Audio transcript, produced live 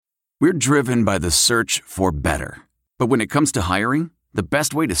We're driven by the search for better. But when it comes to hiring, the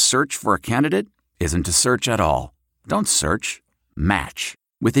best way to search for a candidate isn't to search at all. Don't search. Match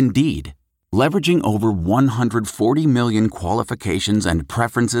with Indeed. Leveraging over 140 million qualifications and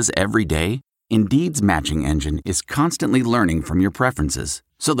preferences every day, Indeed's matching engine is constantly learning from your preferences.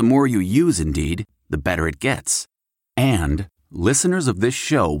 So the more you use Indeed, the better it gets. And listeners of this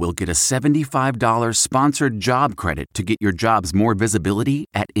show will get a $75 sponsored job credit to get your jobs more visibility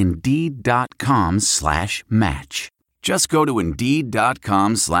at Indeed.com/match. Just go to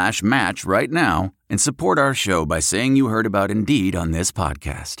Indeed.com/match right now and support our show by saying you heard about Indeed on this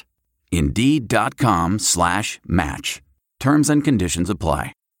podcast. Indeed.com/match. Terms and conditions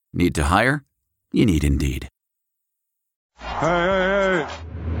apply. Need to hire? You need Indeed. Hey.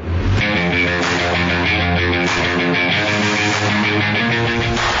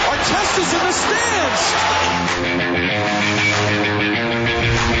 Artesta's in the stands.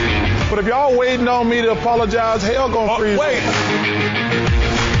 But if y'all waiting on me to apologize, hell gonna freeze. Wait.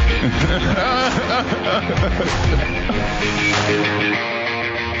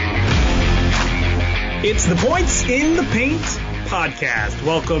 It's the Points in the Paint podcast.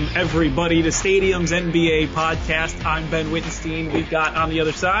 Welcome, everybody, to Stadium's NBA podcast. I'm Ben Wittenstein. We've got on the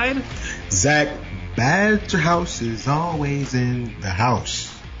other side, Zach Badgerhouse is always in the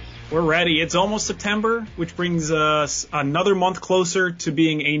house. We're ready. It's almost September, which brings us another month closer to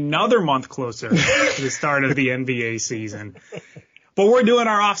being another month closer to the start of the NBA season. But we're doing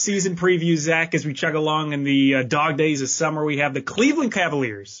our off-season preview, Zach, as we chug along in the dog days of summer. We have the Cleveland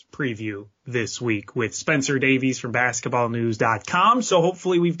Cavaliers preview this week with Spencer Davies from basketballnews.com. So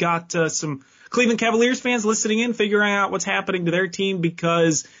hopefully we've got some Cleveland Cavaliers fans listening in, figuring out what's happening to their team,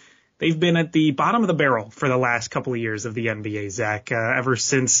 because they've been at the bottom of the barrel for the last couple of years of the NBA, Zach. Ever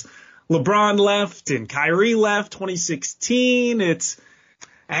since LeBron left and Kyrie left 2016, it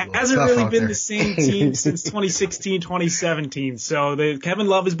hasn't really been the same team since 2016, 2017. So Kevin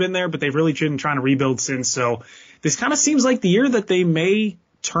Love has been there, but they've really been trying to rebuild since. So this kind of seems like the year that they may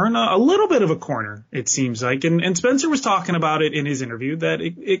turn a little bit of a corner, it seems like. And Spencer was talking about it in his interview, that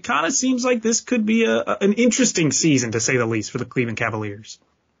it kind of seems like this could be an interesting season, to say the least, for the Cleveland Cavaliers.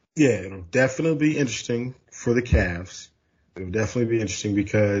 Yeah, it'll definitely be interesting for the Cavs. It'll definitely be interesting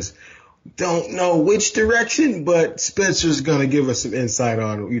because don't know which direction, but Spencer's going to give us some insight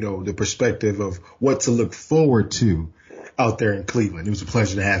on, the perspective of what to look forward to out there in Cleveland. It was a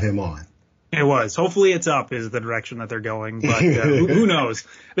pleasure to have him on. It was. Hopefully it's up is the direction that they're going, but who knows?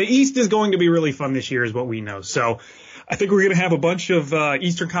 The East is going to be really fun this year is what we know. So I think we're going to have a bunch of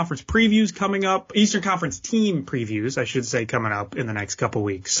Eastern Conference previews coming up, Eastern Conference team previews, I should say, coming up in the next couple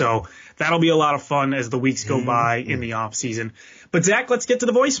weeks. So that'll be a lot of fun as the weeks go by in the off season. But Zach, let's get to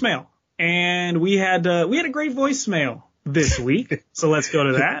the voicemail. And we had a great voicemail this week, so let's go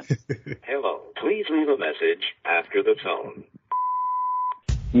to that. Hello, please leave a message after the tone.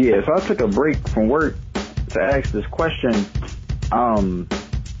 Yeah, so I took a break from work to ask this question.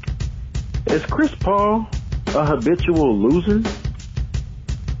 Is Chris Paul a habitual loser?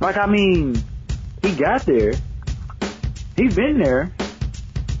 He got there. He's been there.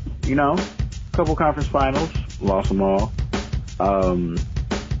 Couple conference finals, lost them all.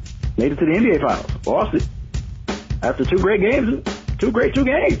 Made it to the NBA Finals, lost it after two great games.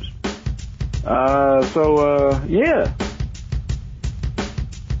 Yeah.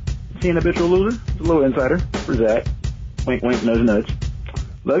 Is he an habitual loser? It's a little insider for Zach. Wink, wink, nudge, nudge.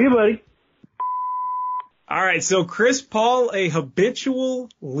 Love you, buddy. All right, so Chris Paul, a habitual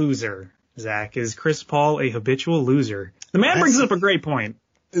loser. Zach, is Chris Paul a habitual loser? The man brings up a great point.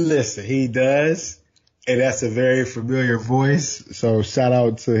 Listen, he does. And that's a very familiar voice. So shout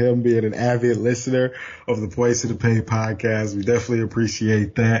out to him being an avid listener of the Points of the Paint podcast. We definitely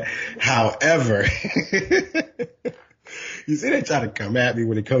appreciate that. However, you see they try to come at me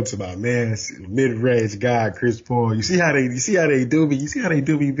when it comes to my man, mid-range guy, Chris Paul. You see how they do me? You see how they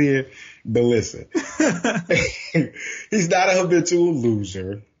do me, Ben? But listen, he's not a habitual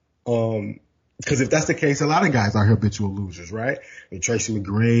loser. Because if that's the case, a lot of guys are habitual losers, right? Tracy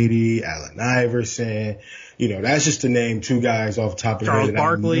McGrady, Allen Iverson, that's just to name two guys off the top of the head.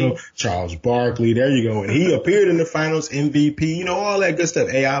 Charles Barkley, there you go. And he appeared in the finals, MVP, all that good stuff.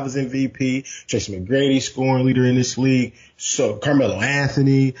 AI was MVP, Tracy McGrady, scoring leader in this league. So Carmelo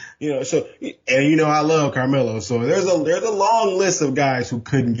Anthony, I love Carmelo. So there's a long list of guys who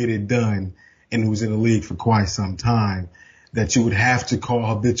couldn't get it done and who's in the league for quite some time that you would have to call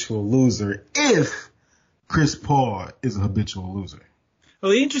habitual loser if Chris Paul is a habitual loser.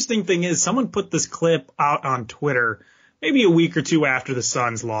 Well, the interesting thing is someone put this clip out on Twitter maybe a week or two after the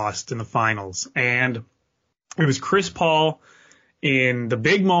Suns lost in the finals. And it was Chris Paul in the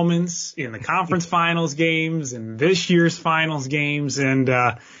big moments, in the conference finals games, in this year's finals games, and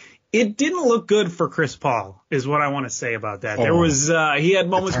it didn't look good for Chris Paul, is what I want to say about that. There was, he had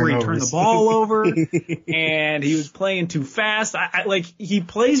moments where he turned the ball over and he was playing too fast. He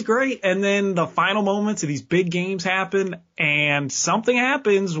plays great. And then the final moments of these big games happen and something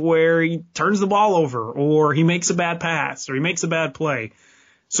happens where he turns the ball over or he makes a bad pass or he makes a bad play.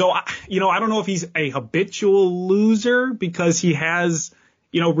 So, I don't know if he's a habitual loser because he has,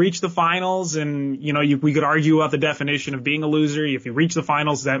 reach the finals and, we could argue about the definition of being a loser. If you reach the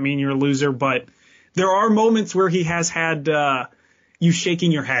finals, does that mean you're a loser? But there are moments where he has had, you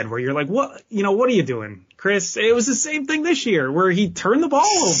shaking your head where you're like, what are you doing, Chris? It was the same thing this year where he turned the ball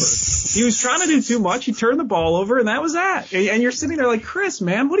over. He was trying to do too much. He turned the ball over and that was that. And you're sitting there like, Chris,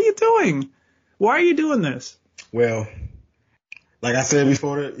 man, what are you doing? Why are you doing this? Well, like I said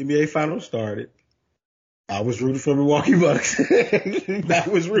before the NBA finals started, I was rooting for Milwaukee Bucks. I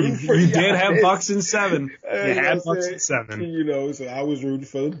was rooting for you. You did have Bucks in 7. You had Bucks in 7. So I was rooting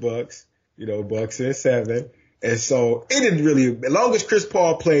for the Bucks. Bucks in 7. And so it didn't really, as long as Chris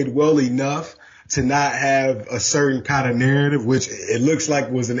Paul played well enough to not have a certain kind of narrative, which it looks like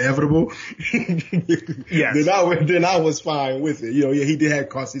was inevitable, yes. then I was fine with it. He did have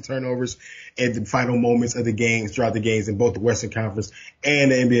costly turnovers at the final moments of the games, throughout the games in both the Western Conference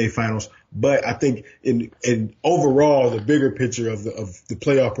and the NBA Finals. But I think in overall, the bigger picture of the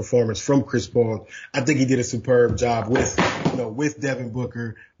playoff performance from Chris Paul, I think he did a superb job with Devin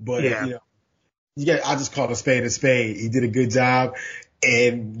Booker. But, I just call a spade a spade. He did a good job.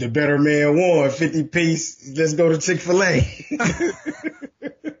 And the better man won, 50 piece. Let's go to Chick-fil-A.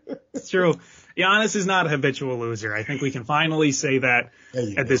 It's true. Giannis is not a habitual loser. I think we can finally say that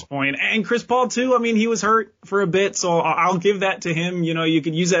at this point. And Chris Paul, too. I mean, he was hurt for a bit, so I'll give that to him. You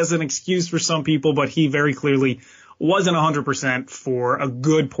could use it as an excuse for some people, but he very clearly wasn't 100% for a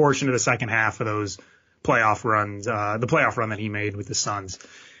good portion of the second half of those playoff runs, the playoff run that he made with the Suns.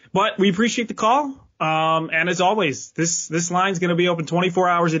 But we appreciate the call. And as always, this line's going to be open 24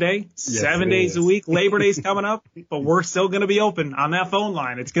 hours a day, 7 days a week. Labor Day's coming up, but we're still going to be open on that phone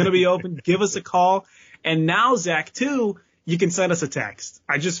line. It's going to be open. Give us a call. And now, Zach, too, you can send us a text.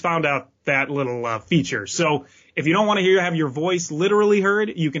 I just found out that little feature. So if you don't want to have your voice literally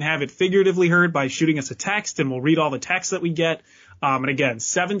heard, you can have it figuratively heard by shooting us a text, and we'll read all the texts that we get. And again,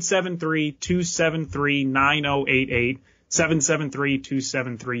 773-273-9088.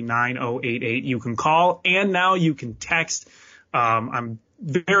 773-273-9088. You can call and now you can text. I'm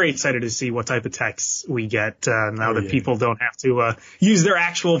very excited to see what type of texts we get now that people don't have to use their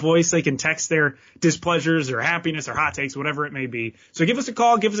actual voice. They can text their displeasures or happiness or hot takes, whatever it may be. So give us a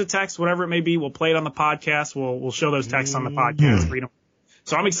call, give us a text, whatever it may be. We'll play it on the podcast. We'll show those texts on the podcast. Read them.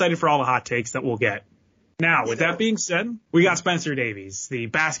 So I'm excited for all the hot takes that we'll get. Now, with that being said, we got Spencer Davies, the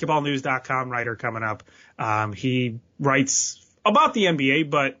basketballnews.com writer, coming up. He writes about the NBA,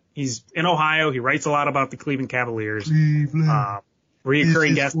 but he's in Ohio. He writes a lot about the Cleveland Cavaliers.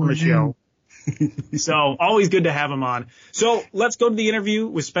 Reoccurring guest on the show. So always good to have him on. So let's go to the interview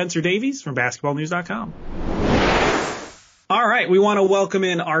with Spencer Davies from basketballnews.com. All right. We want to welcome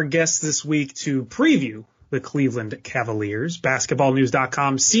in our guest this week to preview the Cleveland Cavaliers.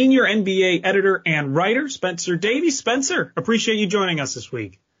 Basketballnews.com senior NBA editor and writer, Spencer Davies. Spencer, appreciate you joining us this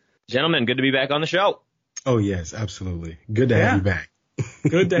week. Gentlemen, good to be back on the show. Oh, yes, absolutely. Good to have you back.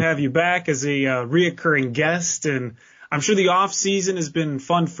 Good to have you back as a reoccurring guest. And I'm sure the off season has been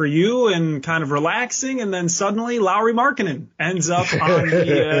fun for you and kind of relaxing. And then suddenly Lauri Markkanen ends up on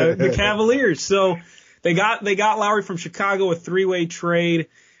the Cavaliers. So they got Lauri from Chicago, a 3-way trade.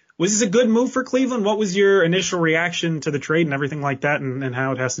 Was this a good move for Cleveland? What was your initial reaction to the trade and everything like that and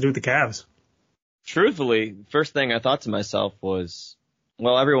how it has to do with the Cavs? Truthfully, first thing I thought to myself was,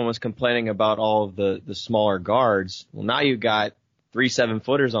 well, everyone was complaining about all of the smaller guards. Well, now you got 3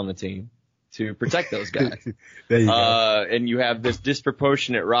 7-footers on the team to protect those guys. There you go. And you have this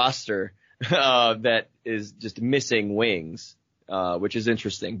disproportionate roster that is just missing wings, which is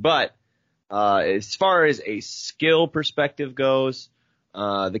interesting. But as far as a skill perspective goes,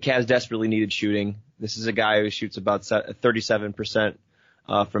 the Cavs desperately needed shooting. This is a guy who shoots about 37%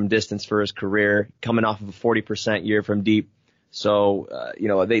 from distance for his career, coming off of a 40% year from deep. So,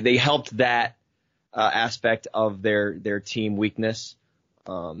 they helped that aspect of their team weakness.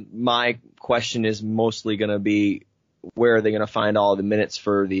 My question is mostly going to be, where are they going to find all the minutes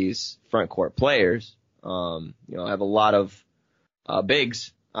for these front court players? I have a lot of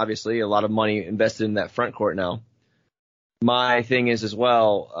bigs, obviously, a lot of money invested in that front court now. My thing is as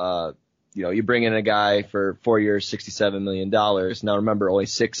well, you bring in a guy for 4 years, $67 million. Now remember, only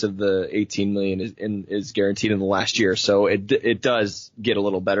 6 of the 18 million is guaranteed in the last year. So it does get a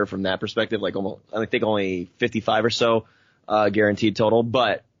little better from that perspective. Like I think only 55 or so, guaranteed total.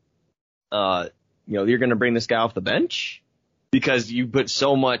 But, you're going to bring this guy off the bench because you put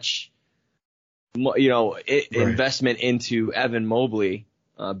so much, investment into Evan Mobley,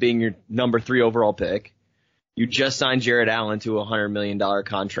 being your number 3 overall pick. You just signed Jared Allen to a $100 million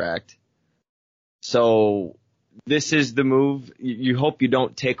contract. So this is the move. You hope you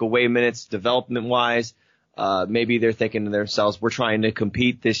don't take away minutes development-wise. Maybe they're thinking to themselves, we're trying to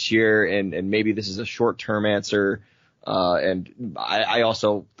compete this year, and maybe this is a short-term answer. And I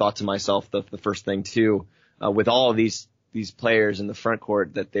also thought to myself the first thing, too, with all of these players in the front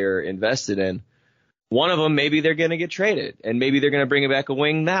court that they're invested in, one of them, maybe they're going to get traded, and maybe they're going to bring it back a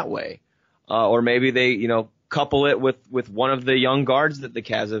wing that way. Or maybe they, couple it with one of the young guards that the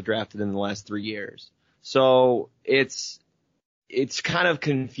Cavs have drafted in the last 3 years. So it's kind of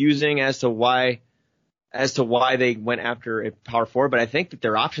confusing as to why they went after a power forward, but I think that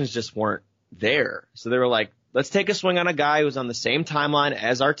their options just weren't there. So they were like, let's take a swing on a guy who's on the same timeline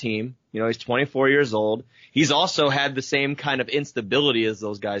as our team. He's 24 years old. He's also had the same kind of instability as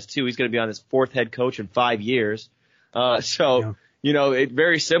those guys too. He's going to be on his 4th head coach in 5 years.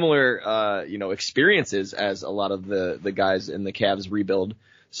 Very similar, experiences as a lot of the guys in the Cavs rebuild.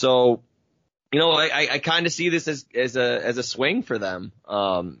 So, I kind of see this as a swing for them,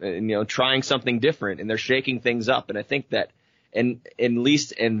 trying something different, and they're shaking things up. And I think that, at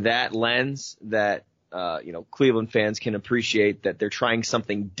least in that lens, that, Cleveland fans can appreciate that they're trying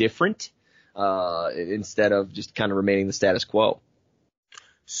something different, instead of just kind of remaining the status quo.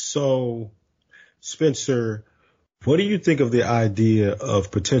 So, Spencer, what do you think of the idea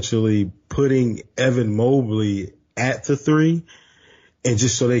of potentially putting Evan Mobley at the 3, and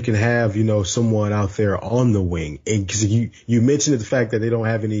just so they can have, someone out there on the wing? And because you mentioned the fact that they don't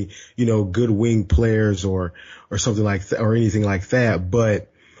have any, good wing players or something like that, or anything like that.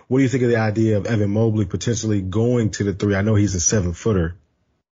 But what do you think of the idea of Evan Mobley potentially going to the 3? I know he's a 7-footer.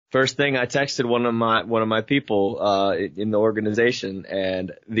 First thing, I texted one of my people in the organization,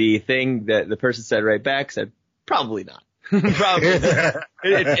 and the thing that the person said right back said, probably not. Probably.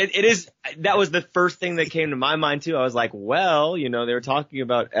 It is. That was the first thing that came to my mind too. I was like, well, they were talking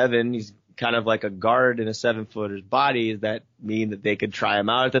about Evan. He's kind of like a guard in a 7-footer's body. Does that mean that they could try him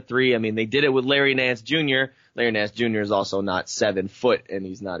out at the 3? I mean, they did it with Larry Nance Jr. Larry Nance Jr. is also not 7 foot, and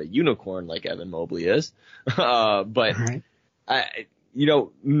he's not a unicorn like Evan Mobley is. But right.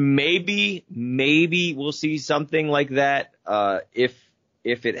 Maybe we'll see something like that if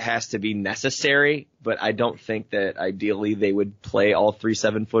it has to be necessary, but I don't think that ideally they would play all 3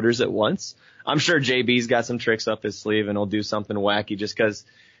 7-footers at once. I'm sure JB's got some tricks up his sleeve and he'll do something wacky just because,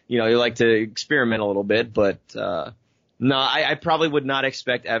 you like to experiment a little bit. But no, I probably would not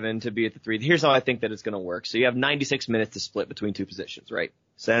expect Evan to be at the 3. Here's how I think that it's going to work. So you have 96 minutes to split between 2 positions, right?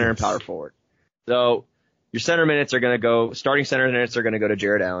 Center and power forward. So your center minutes are going to go, starting center minutes are going to go to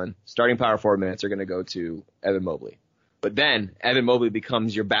Jared Allen. Starting power forward minutes are going to go to Evan Mobley. But then Evan Mobley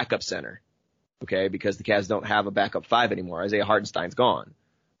becomes your backup center, okay, because the Cavs don't have a backup 5 anymore. Isaiah Hartenstein's gone.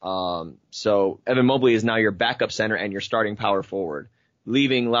 So Evan Mobley is now your backup center and your starting power forward,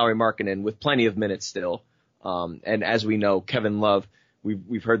 leaving Lauri Markkanen with plenty of minutes still. And as we know, Kevin Love,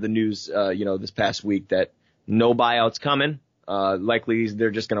 we've heard the news, this past week that no buyouts coming. Likely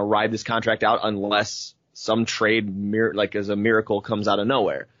they're just going to ride this contract out unless some trade, as a miracle, comes out of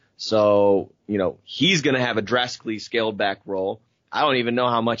nowhere. So, he's going to have a drastically scaled back role. I don't even know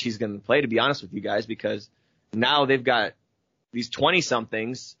how much he's going to play, to be honest with you guys, because now they've got these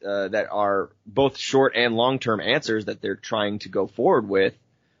 20-somethings that are both short and long-term answers that they're trying to go forward with.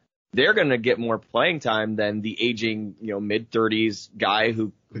 They're going to get more playing time than the aging, mid-30s guy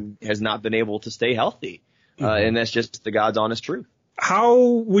who has not been able to stay healthy. And that's just the God's honest truth. How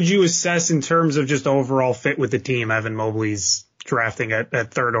would you assess in terms of just overall fit with the team, Evan Mobley's drafting at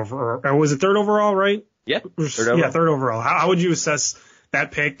 3rd overall? Was it 3rd overall, right? Yeah. 3rd overall. How would you assess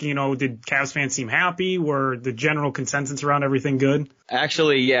that pick? Did Cavs fans seem happy? Were the general consensus around everything good?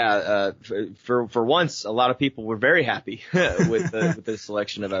 Actually, yeah. For once, a lot of people were very happy with the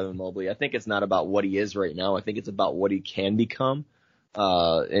selection of Evan Mobley. I think it's not about what he is right now. I think it's about what he can become.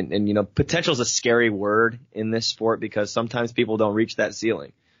 Potential is a scary word in this sport because sometimes people don't reach that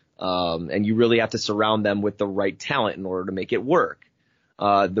ceiling. And you really have to surround them with the right talent in order to make it work.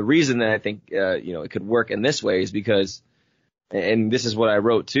 The reason that I think, it could work in this way is because, and this is what I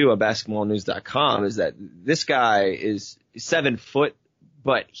wrote too on basketballnews.com, is that this guy is 7 foot,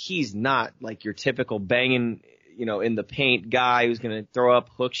 but he's not like your typical banging, in the paint guy who's going to throw up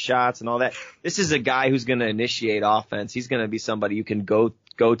hook shots and all that. This is a guy who's going to initiate offense. He's going to be somebody you can go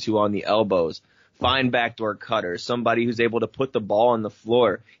to on the elbows, find backdoor cutters, somebody who's able to put the ball on the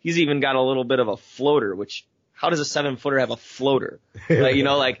floor. He's even got a little bit of a floater, which how does a 7-footer have a floater?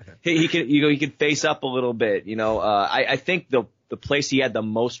 He could face up a little bit. I think the place he had the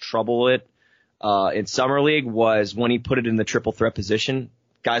most trouble with in summer league was when he put it in the triple threat position.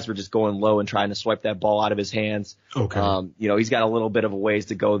 Guys were just going low and trying to swipe that ball out of his hands. Okay. He's got a little bit of a ways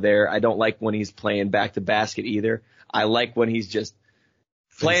to go there. I don't like when he's playing back to basket either. I like when he's just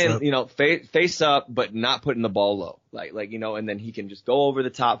playing, face up, but not putting the ball low. And then he can just go over the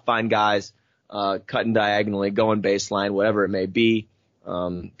top, find guys, cutting diagonally, going baseline, whatever it may be.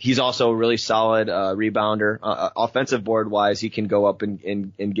 He's also a really solid, rebounder. Offensive board wise, he can go up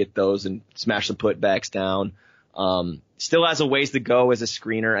and get those and smash the putbacks down. Still has a ways to go as a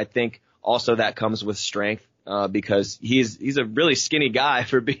screener. I think also that comes with strength, because he's a really skinny guy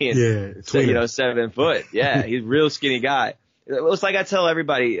for being, 7 foot. Yeah, he's a real skinny guy. It's like I tell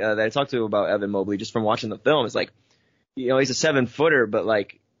everybody that I talk to about Evan Mobley just from watching the film. It's like, he's a 7-footer, but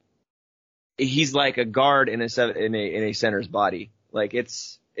he's like a guard in a center's body.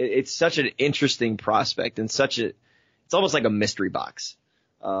 It's such an interesting prospect and it's almost like a mystery box.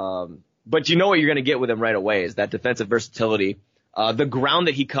 But you know what you're going to get with him right away is that defensive versatility. The ground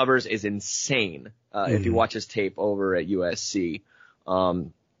that he covers is insane. If you watch his tape over at USC,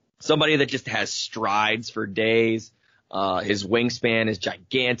 somebody that just has strides for days. His wingspan is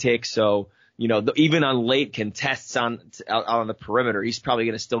gigantic. So, even on late contests out on the perimeter, he's probably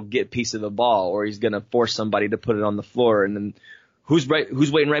going to still get a piece of the ball, or he's going to force somebody to put it on the floor. And then who's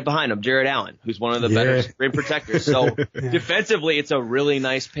waiting right behind him? Jared Allen, who's one of the better rim protectors. So defensively, it's a really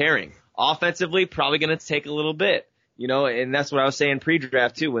nice pairing. Offensively, probably going to take a little bit, and that's what I was saying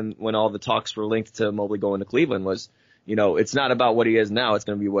pre-draft too, when all the talks were linked to Mobley going to Cleveland was, it's not about what he is now. It's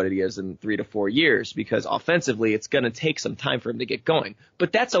going to be what he is in 3 to 4 years, because offensively, it's going to take some time for him to get going.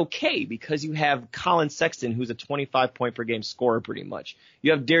 But that's okay, because you have Colin Sexton, who's a 25 point per game scorer pretty much.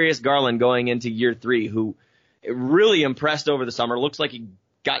 You have Darius Garland going into year 3, who really impressed over the summer. Looks like he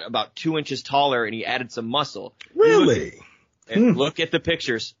got about 2 inches taller and he added some muscle. Really? And look at the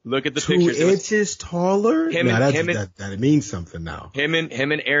pictures. Look at the 2 pictures. 2 inches taller? That means something now. Him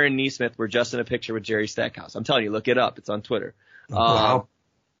and Aaron Nesmith were just in a picture with Jerry Stackhouse. I'm telling you, look it up. It's on Twitter. Wow.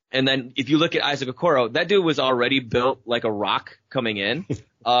 And then if you look at Isaac Okoro, that dude was already built like a rock coming in.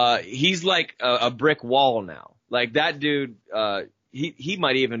 He's like a brick wall now. Like that dude, he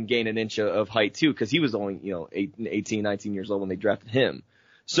might even gain an inch of height too, because he was only, 18, 19 years old when they drafted him.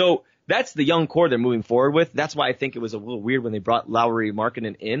 So that's the young core they're moving forward with. That's why I think it was a little weird when they brought Lauri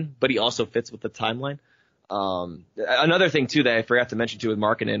Markkanen in, but he also fits with the timeline. Another thing too that I forgot to mention too with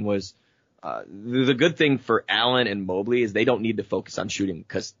Markkanen was, the good thing for Allen and Mobley is they don't need to focus on shooting,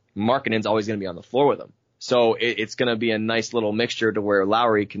 because Markkanen's always going to be on the floor with them. So it's going to be a nice little mixture to where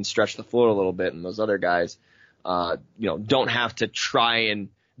Lowry can stretch the floor a little bit, and those other guys, don't have to try and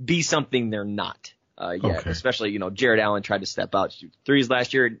be something they're not. Yet, okay. Especially, Jared Allen tried to step out, shoot threes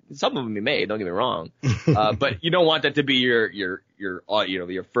last year. Some of them he made, don't get me wrong. But you don't want that to be your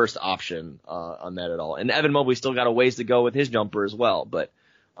first option, on that at all. And Evan Mobley still got a ways to go with his jumper as well. But,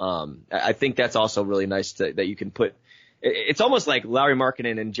 I think that's also really nice that you can put, it's almost like Lauri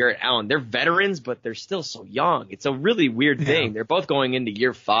Markkanen and Jarrett Allen. They're veterans, but they're still so young. It's a really weird thing. They're both going into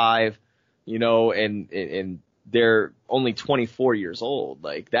year 5, and they're only 24 years old.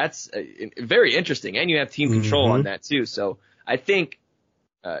 Like that's very interesting. And you have team control on that too. So I think,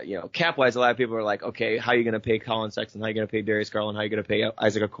 cap wise, a lot of people are like, okay, how are you going to pay Colin Sexton? How are you going to pay Darius Garland? How are you going to pay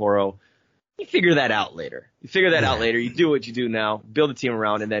Isaac Okoro? You figure that out later. You do what you do now, build a team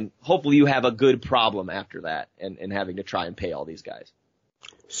around, and then hopefully you have a good problem after that and having to try and pay all these guys.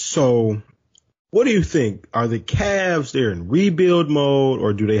 So what do you think? Are the Cavs there in rebuild mode,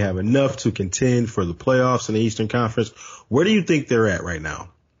 or do they have enough to contend for the playoffs in the Eastern Conference? Where do you think they're at right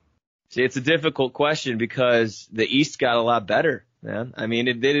now? See, it's a difficult question because the East got a lot better, man. I mean,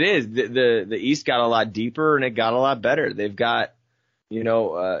 it is. The East got a lot deeper and it got a lot better. They've got,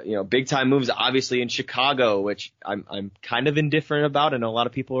 big time moves obviously in Chicago, which I'm kind of indifferent about. I know a lot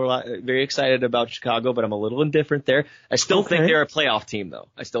of people are very excited about Chicago, but I'm a little indifferent there. I still think they're a playoff team though.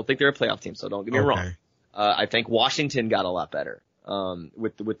 So don't get me wrong. I think Washington got a lot better,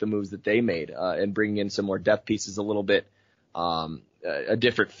 with the moves that they made, and bringing in some more depth pieces a little bit, a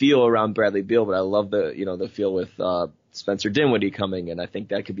different feel around Bradley Beal, but I love the feel with, Spencer Dinwiddie coming in. I think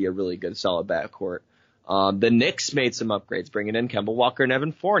that could be a really good solid backcourt. The Knicks made some upgrades, bringing in Kemba Walker and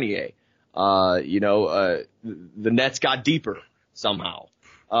Evan Fournier. The Nets got deeper somehow.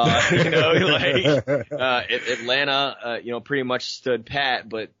 Atlanta, pretty much stood pat,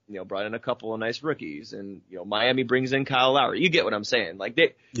 but, brought in a couple of nice rookies, and, Miami brings in Kyle Lowry. You get what I'm saying?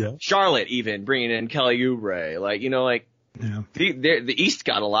 Charlotte even bringing in Kelly Oubre, the East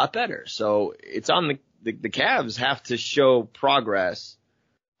got a lot better. So it's on the Cavs have to show progress.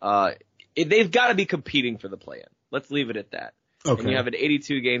 They've got to be competing for the play-in. Let's leave it at that. Okay. And you have an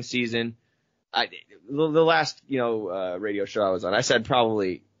 82-game season. The last, radio show I was on, I said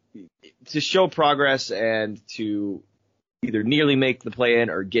probably to show progress and to either nearly make the play-in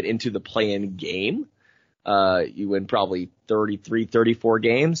or get into the play-in game, you win probably 33, 34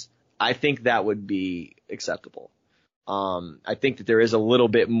 games. I think that would be acceptable. I think that there is a little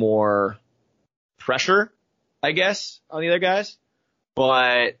bit more pressure, I guess, on the other guys,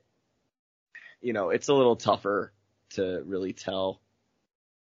 but, it's a little tougher to really tell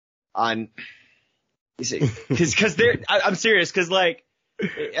on, because I'm serious, because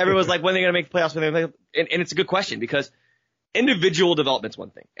everyone's like, when are they going to make the playoffs? And it's a good question, because individual development's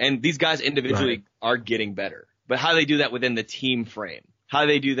one thing, and these guys individually are getting better, but how do they do that within the team frame? How do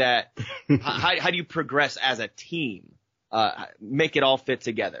they do that? how do you progress as a team? Make it all fit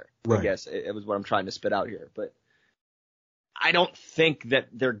together. Right. I guess it was what I'm trying to spit out here, but I don't think that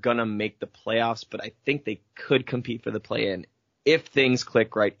they're gonna make the playoffs, but I think they could compete for the play-in if things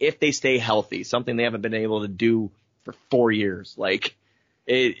click right, if they stay healthy, something they haven't been able to do for 4 years.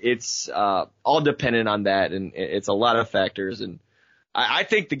 It's all dependent on that, and it's a lot of factors, and I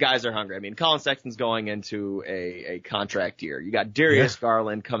think the guys are hungry. I mean, Colin Sexton's going into a contract year. You got Darius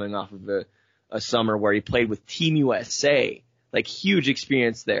Garland coming off of a summer where he played with Team USA, huge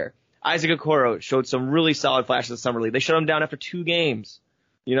experience there. Isaac Okoro showed some really solid flashes in the summer league. They shut him down after 2 games.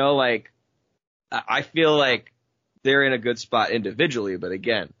 I feel like they're in a good spot individually, but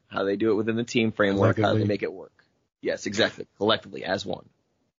again, how they do it within the team framework, how they make it work. Yes, exactly. Collectively as one.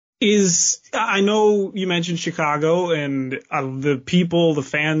 I know you mentioned Chicago, and the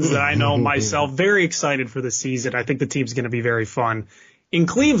fans that I know myself, very excited for the season. I think the team's going to be very fun. In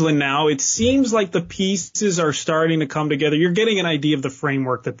Cleveland now, it seems like the pieces are starting to come together. You're getting an idea of the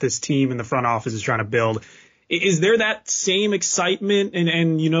framework that this team in the front office is trying to build. Is there that same excitement?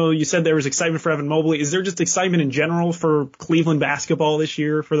 And you said there was excitement for Evan Mobley. Is there just excitement in general for Cleveland basketball this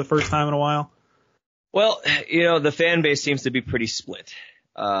year for the first time in a while? Well, the fan base seems to be pretty split.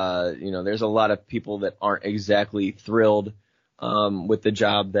 There's a lot of people that aren't exactly thrilled with the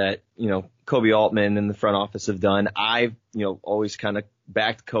job that, Kobe Altman and the front office have done. I've, always kind of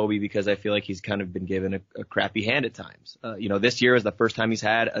backed Kobe because I feel like he's kind of been given a crappy hand at times. This year is the first time he's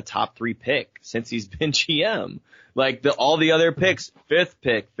had a top 3 pick since he's been GM. All the other picks, 5th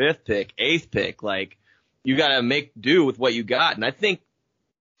pick, 8th pick, you got to make do with what you got. And I think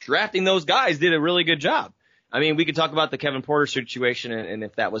drafting those guys did a really good job. I mean, we could talk about the Kevin Porter situation and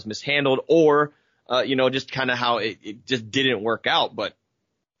if that was mishandled or, just kind of how it just didn't work out. But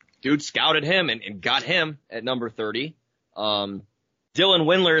dude scouted him and got him at number 30. Dylan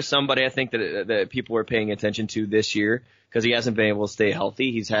Windler is somebody I think that people are paying attention to this year because he hasn't been able to stay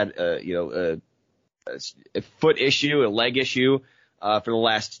healthy. He's had, a foot issue, a leg issue, for the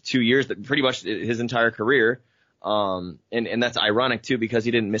last 2 years, that pretty much his entire career. And that's ironic too, because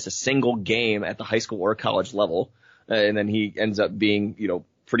he didn't miss a single game at the high school or college level. And then he ends up being,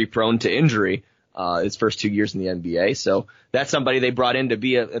 pretty prone to injury, his first 2 years in the NBA. So that's somebody they brought in to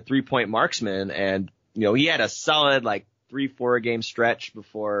be a 3-point marksman. And, he had a solid 3-4 game stretch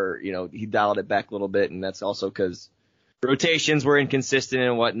before, he dialed it back a little bit. And that's also because rotations were inconsistent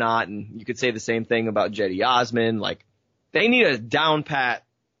and whatnot. And you could say the same thing about Cedi Osman. They need a down pat,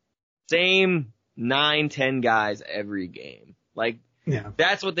 same 9-10 guys every game.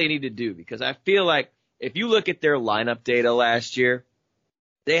 That's what they need to do, because I feel like if you look at their lineup data last year,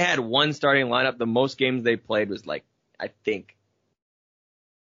 they had one starting lineup. The most games they played was I think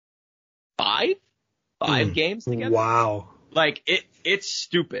 5 games together. Wow. It's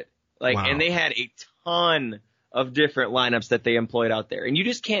stupid. Wow. And they had a ton of different lineups that they employed out there, and you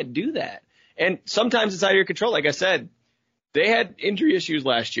just can't do that. And sometimes it's out of your control. Like I said, they had injury issues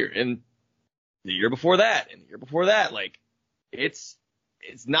last year, and the year before that, and the year before that. It's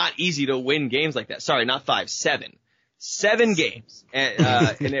not easy to win games like that. Sorry, not 5, 7. 7 games.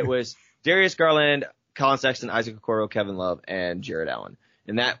 And it was Darius Garland, Colin Sexton, Isaac Okoro, Kevin Love, and Jarrett Allen.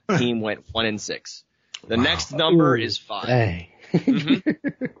 And that team went 1-6. The next number is 5. Dang.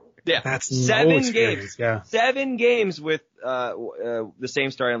 Mm-hmm. Yeah. That's 7 games. Yeah. 7 games with the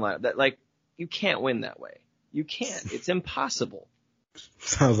same starting lineup. That you can't win that way. You can't. It's impossible.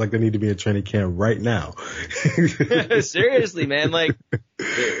 Sounds like they need to be in training camp right now. Seriously, man.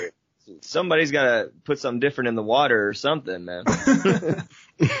 somebody's got to put something different in the water or something, man.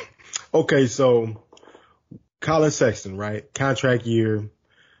 Okay, so Colin Sexton, right? Contract year.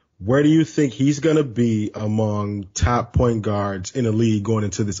 Where do you think he's going to be among top point guards in the league going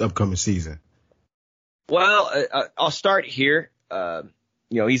into this upcoming season? Well, I'll start here.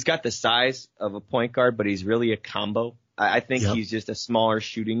 He's got the size of a point guard, but he's really a combo. I think he's just a smaller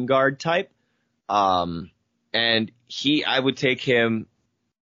shooting guard type. And I would take him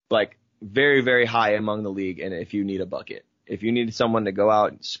like very, very high among the league. And if you need a bucket, if you need someone to go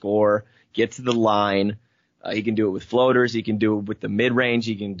out and score, get to the line, he can do it with floaters. He can do it with the mid range.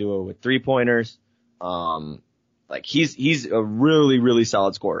 He can do it with 3-pointers. He's a really, really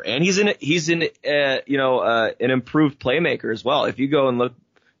solid scorer, and he's an improved playmaker as well. If you go and look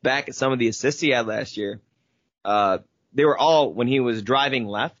back at some of the assists he had last year, they were all when he was driving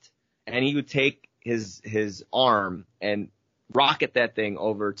left, and he would take his arm and rocket that thing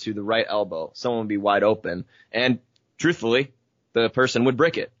over to the right elbow. Someone would be wide open, and truthfully, the person would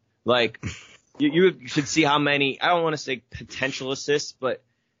brick it. Like, you should see how many, I don't want to say potential assists, but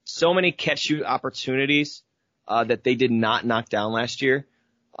so many catch-shoot opportunities that they did not knock down last year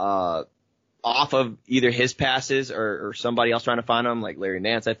off of either his passes or somebody else trying to find them. Like Larry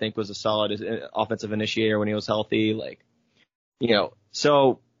Nance, I think, was a solid offensive initiator when he was healthy.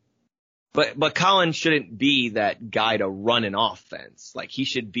 But Colin shouldn't be that guy to run an offense. Like, he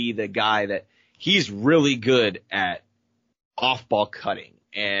should be the guy that he's really good at off-ball cutting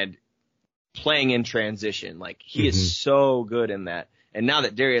and playing in transition. Like, he is so good in that. And now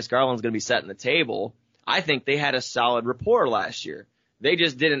that Darius Garland's going to be setting the table, I think they had a solid rapport last year. They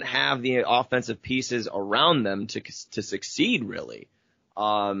just didn't have the offensive pieces around them to succeed, really.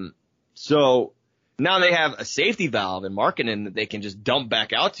 So now they have a safety valve in Markkanen that they can just dump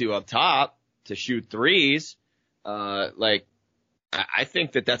back out to up top to shoot threes. I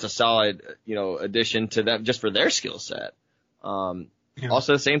think that's a solid, addition to them just for their skill set.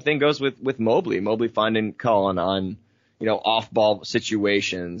 Also, the same thing goes with Mobley. Mobley finding Cullen on, off-ball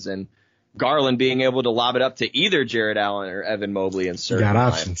situations, and Garland being able to lob it up to either Jared Allen or Evan Mobley in certain got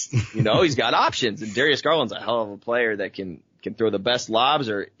time. options. He's got options. And Darius Garland's a hell of a player that can throw the best lobs,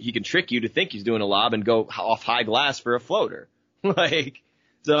 or he can trick you to think he's doing a lob and go off high glass for a floater.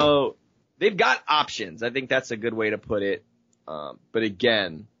 So they've got options. I think that's a good way to put it. But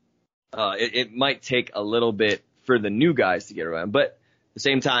again, it might take a little bit for the new guys to get around. But at the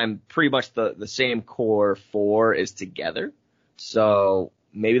same time, pretty much the same core four is together. So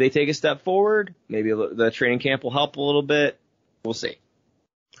maybe they take a step forward. Maybe the training camp will help a little bit. We'll see.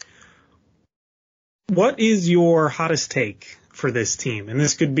 What is your hottest take for this team? And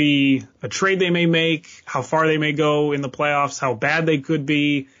this could be a trade they may make, how far they may go in the playoffs, how bad they could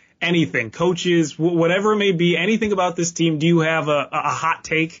be, anything. Coaches, whatever it may be, anything about this team. Do you have a hot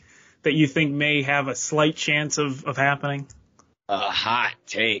take that you think may have a slight chance of happening? A hot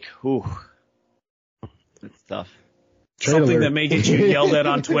take. Whew. That's tough. Something that may get you yelled at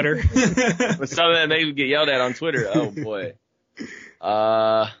on Twitter. Something that may get yelled at on Twitter. Oh boy.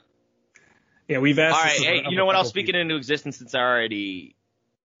 Yeah, we've asked. All right. Hey, you know what? I'll speak it into existence since I already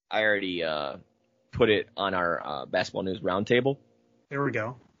put it on our basketball news roundtable. There we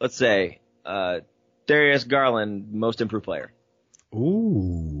go. Let's say Darius Garland, most improved player.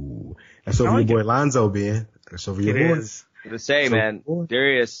 Ooh, that's over your boy Lonzo, Ben. That's over your boy. To say, man,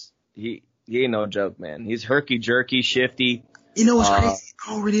 Darius, he ain't no joke, man. He's herky-jerky, shifty. You know what's crazy?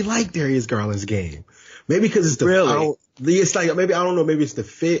 I don't really like Darius Garland's game. Maybe because it's it's like, maybe, I don't know, maybe it's the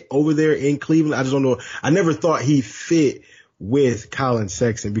fit over there in Cleveland. I just don't know. I never thought he fit with Colin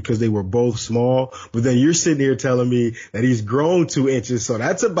Sexton because they were both small. But then you're sitting here telling me that he's grown 2 inches. So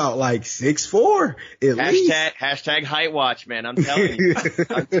that's about like 6'4" at least. Hashtag height watch, man. I'm telling you.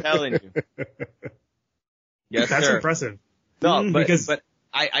 I'm telling you. Yes, that's sir. impressive. No, but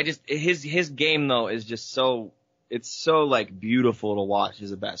I just, his game though is just it's so like beautiful to watch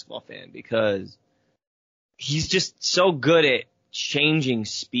as a basketball fan because he's just so good at changing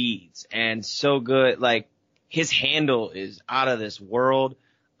speeds and so good, like his handle is out of this world.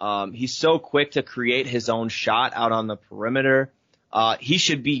 He's so quick to create his own shot out on the perimeter. He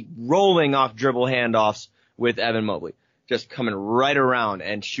should be rolling off dribble handoffs with Evan Mobley, just coming right around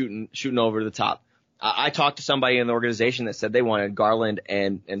and shooting over the top. I talked to somebody in the organization that said they wanted Garland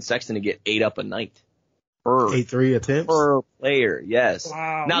and Sexton to get 8 up a night. 8-3 attempts? Per player, yes.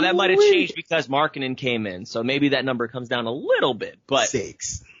 Wow. Now that might have changed because Markkanen came in, so maybe that number comes down a little bit. But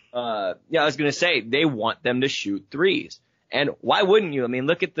 6. I was going to say, they want them to shoot threes. And why wouldn't you? I mean,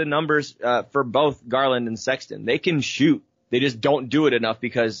 look at the numbers for both Garland and Sexton. They can shoot. They just don't do it enough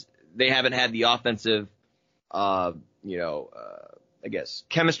because they haven't had the offensive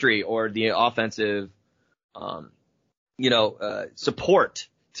chemistry or the offensive, support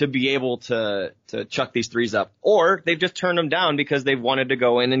to be able to chuck these threes up, or they've just turned them down because they've wanted to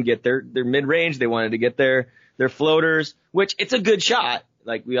go in and get their mid-range. They wanted to get their floaters, which it's a good shot.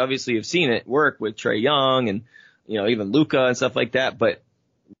 Like, we obviously have seen it work with Trae Young and, even Luka and stuff like that, but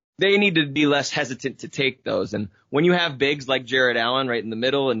they need to be less hesitant to take those. And when you have bigs like Jared Allen right in the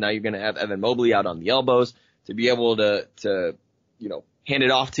middle, and now you're going to have Evan Mobley out on the elbows to be able to hand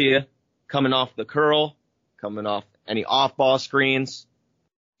it off to you, coming off the curl, coming off any off-ball screens,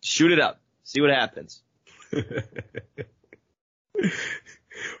 shoot it up, see what happens.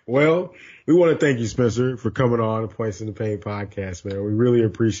 Well, we want to thank you, Spencer, for coming on the Points in the Paint podcast, man. We really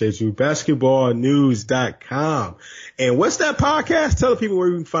appreciate you. BasketballNews.com. And what's that podcast? Tell the people where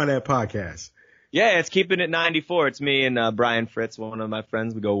you can find that podcast. Yeah, it's Keeping It 94. It's me and Brian Fritz, one of my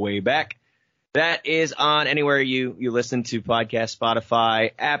friends. We go way back. That is on anywhere you listen to podcasts,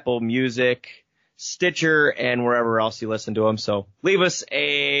 Spotify, Apple Music, Stitcher, and wherever else you listen to them. So leave us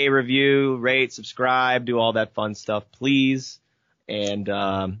a review, rate, subscribe, do all that fun stuff, please. And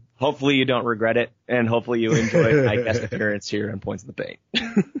hopefully you don't regret it, and hopefully you enjoy my guest appearance here on Points in the Paint.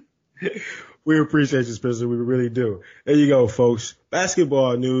 We appreciate you, Spencer. We really do. There you go, folks.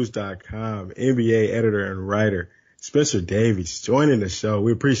 BasketballNews.com, NBA editor and writer, Spencer Davies, joining the show.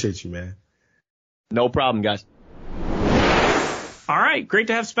 We appreciate you, man. No problem, guys. All right. Great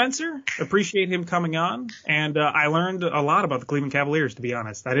to have Spencer. Appreciate him coming on. And I learned a lot about the Cleveland Cavaliers, to be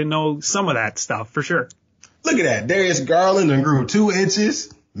honest. I didn't know some of that stuff, for sure. Look at that. Darius Garland and grew 2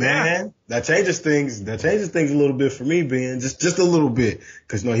 inches. Man, yeah. That changes things a little bit for me, Ben. Just a little bit.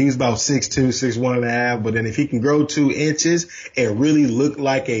 Cause he was about 6'2", 6'1.5". But then if he can grow 2 inches and really look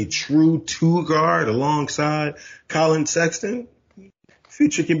like a true 2 guard alongside Colin Sexton,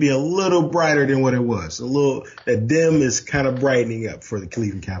 future can be a little brighter than what it was. That dim is kind of brightening up for the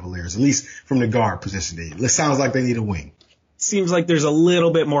Cleveland Cavaliers, at least from the guard position. It sounds like they need a wing. Seems like there's a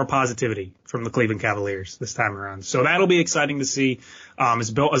little bit more positivity from the Cleveland Cavaliers this time around. So that'll be exciting to see. As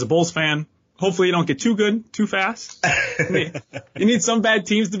a Bulls fan, hopefully you don't get too good too fast. You need some bad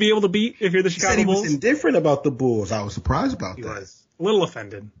teams to be able to beat if you're the Chicago Bulls. He was indifferent about the Bulls. I was surprised about that. He was a little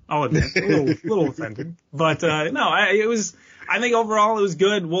offended. I'll admit, a little offended. But I think overall it was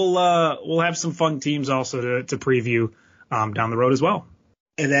good. We'll have some fun teams also to preview down the road as well.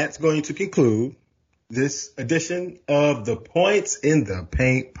 And that's going to conclude this edition of the Points in the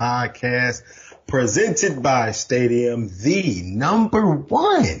Paint podcast, presented by Stadium, the number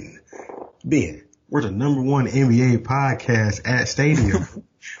one. Ben, we're the number one NBA podcast at Stadium.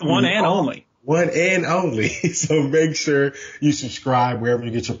 One and only. So make sure you subscribe wherever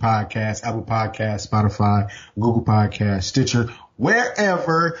you get your podcasts, Apple Podcasts, Spotify, Google Podcasts, Stitcher,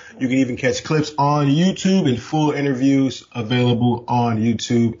 wherever. You can even catch clips on YouTube and full interviews available on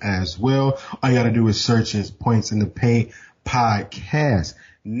YouTube as well. All you got to do is search as Points in the Paint podcast.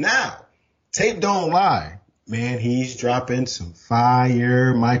 Now, Tape Don't Lie. Man, he's dropping some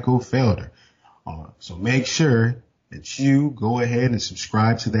fire Michael Felder. So make sure that you go ahead and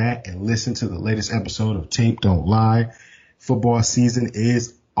subscribe to that and listen to the latest episode of Tape Don't Lie. Football season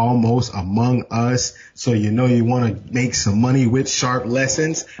is almost among us, so you want to make some money with Sharp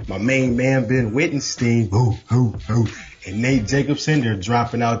Lessons. My main man, Ben Wittenstein, and Nate Jacobson, they're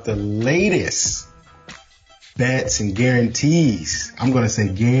dropping out the latest bets and guarantees. I'm going to say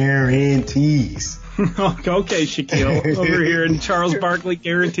guarantees. Okay, Shaquille, over here in Charles Barkley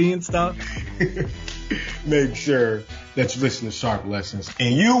guaranteeing stuff. Make sure that you listen to Sharp Lessons,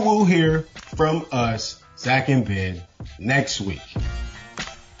 and you will hear from us, Zach and Ben, next week.